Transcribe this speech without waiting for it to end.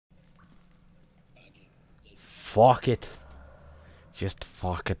fuck it. Just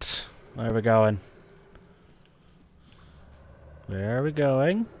fuck it. Where are we going? Where are we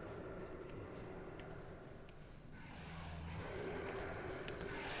going?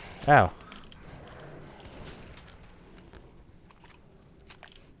 Ow.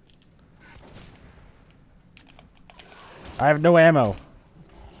 I have no ammo.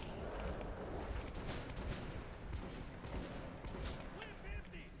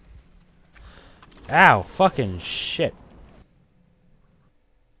 Ow, fucking shit.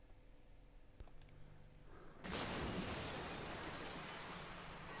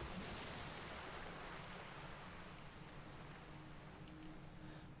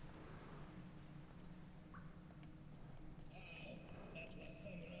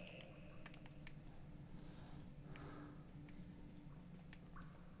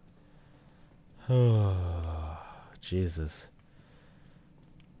 Oh, Jesus.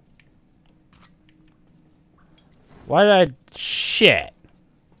 Why did I... Shit.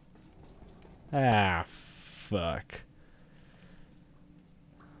 Ah, fuck.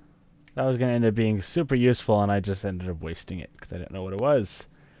 That was gonna end up being super useful, and I just ended up wasting it because I didn't know what it was.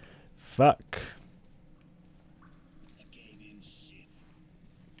 Fuck.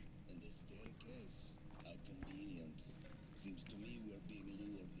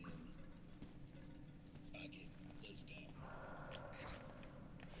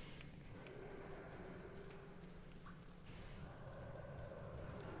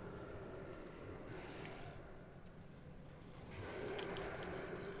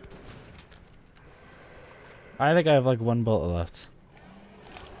 I think I have like one bullet left.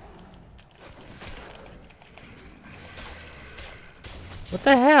 What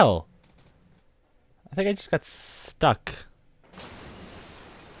the hell? I think I just got stuck.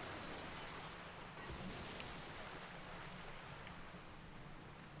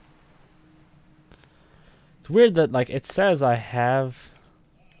 It's weird that like it says I have...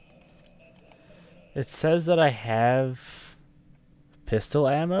 It says that I have pistol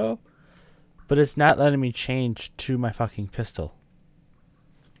ammo, but it's not letting me change to my fucking pistol.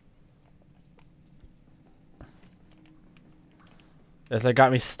 It's like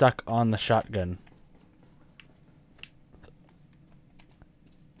got me stuck on the shotgun.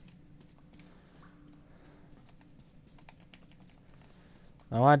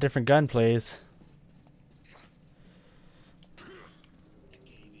 I want a different gun, please.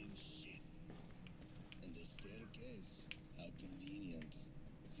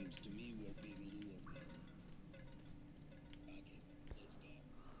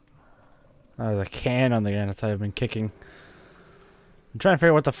 Oh, there's a can on the ground. That's how I've been kicking. I'm trying to figure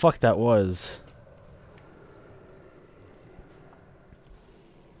out what the fuck that was.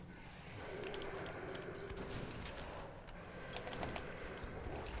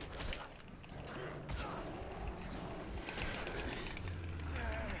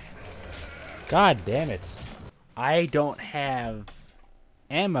 God damn it. I don't have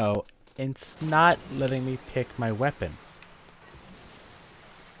ammo, and it's not letting me pick my weapon.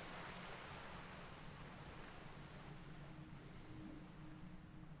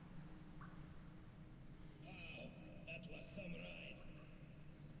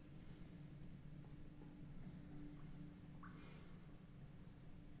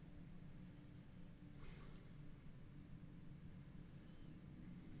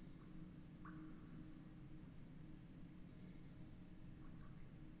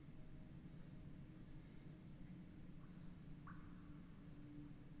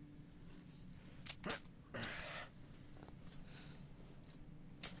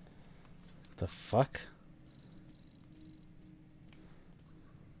 The fuck?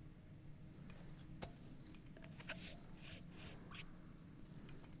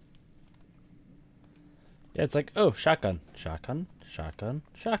 Yeah, it's like, oh, shotgun, shotgun, shotgun,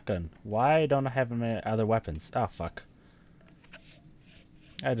 shotgun. Why don't I have any other weapons? Oh, fuck.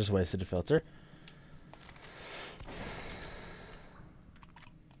 I just wasted a filter.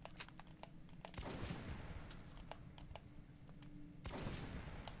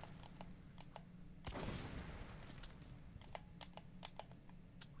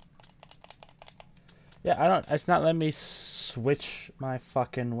 Yeah, I don't... It's not letting me switch my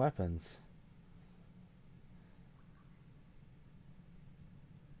fucking weapons.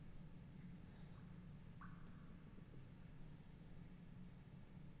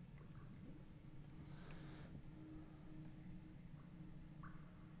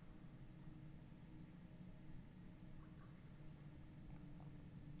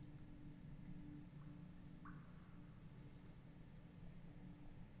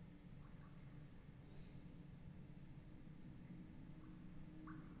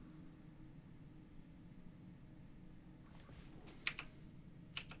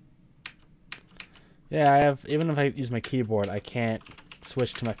 Yeah, I have. Even if I use my keyboard, I can't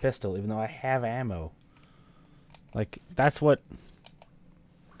switch to my pistol, even though I have ammo. Like, that's what...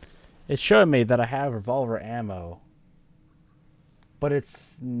 It showed me that I have revolver ammo, but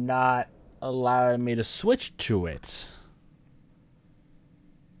it's not allowing me to switch to it.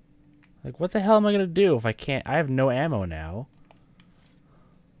 Like, what the hell am I gonna do if I can't... I have no ammo now.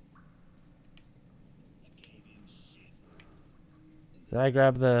 Did I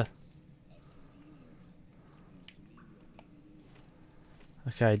grab the...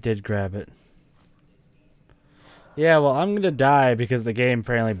 Okay, I did grab it. Yeah, well, I'm gonna die because the game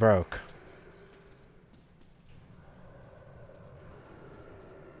apparently broke.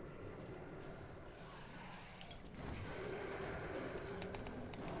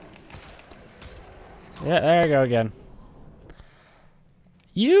 Yeah, there you go again.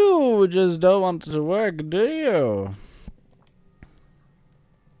 You just don't want to work, do you?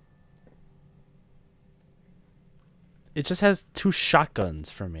 It just has two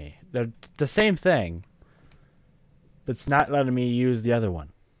shotguns for me. They're the same thing, but it's not letting me use the other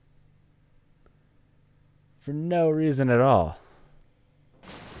one. For no reason at all.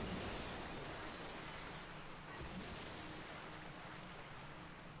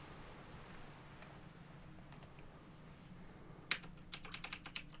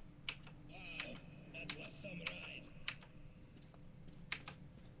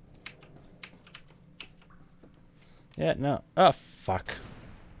 Yeah, no. Oh, fuck.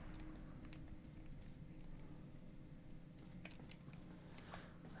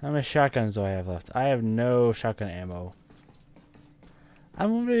 How many shotguns do I have left? I have no shotgun ammo.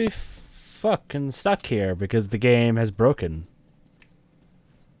 I'm really fucking stuck here because the game has broken.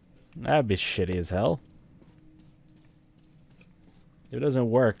 That'd be shitty as hell. If it doesn't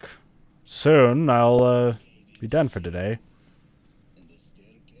work soon, I'll be done for today.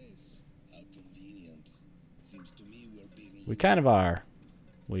 We kind of are.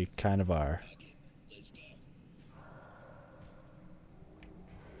 We kind of are.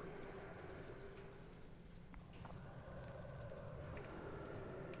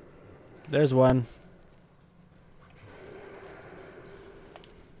 There's one.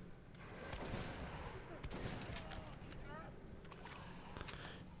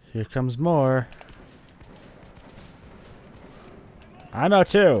 Here comes more. Ammo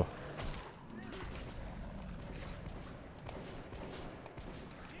too.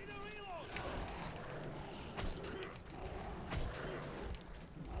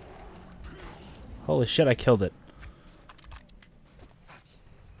 Holy shit, I killed it.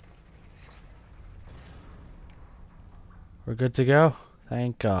 We're good to go?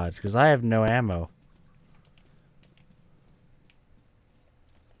 Thank God, because I have no ammo.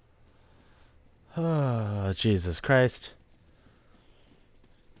 Oh, Jesus Christ.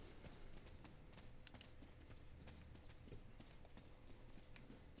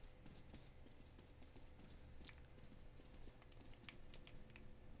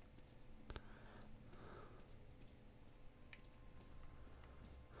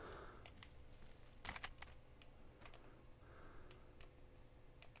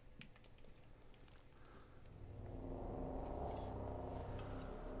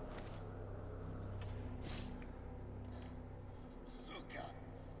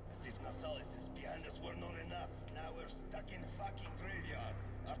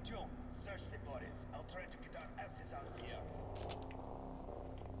 Atryom, search the bodies. I'll try to get our asses out of here.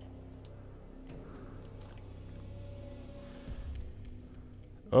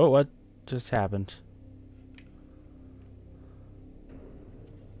 Oh, what just happened?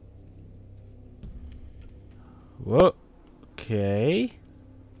 Whoa. Okay.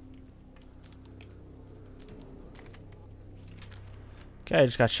 Okay, I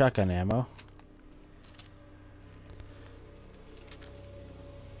just got shotgun ammo.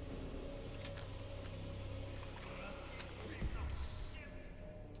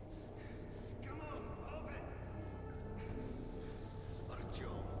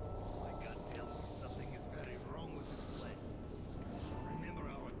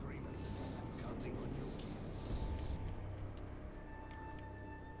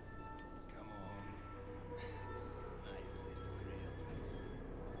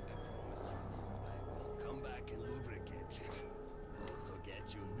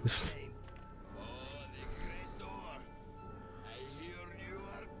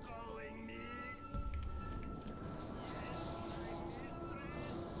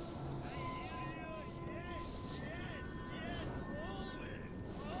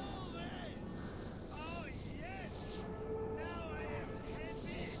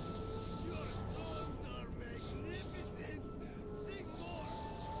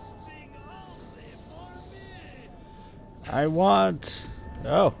 I want...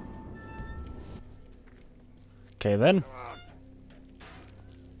 Oh. Okay, then.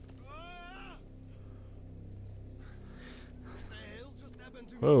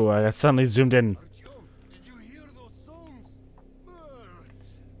 Whoa, I got suddenly zoomed in. Artyom, did you hear those songs?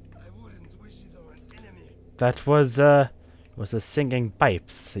 I wouldn't wish it on an enemy. That was the singing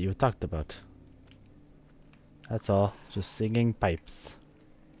pipes that you talked about. That's all. Just singing pipes.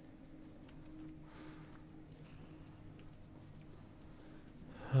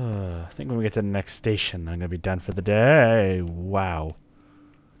 I think when we get to the next station, I'm gonna be done for the day. Wow.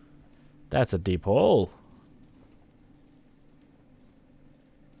 That's a deep hole.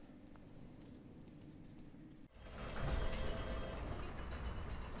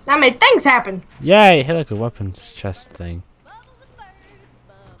 I made things happen. Yay! Hey, look, a weapons chest thing. Bubbles and birds,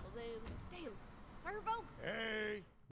 bubbles and tail. Servo? Hey,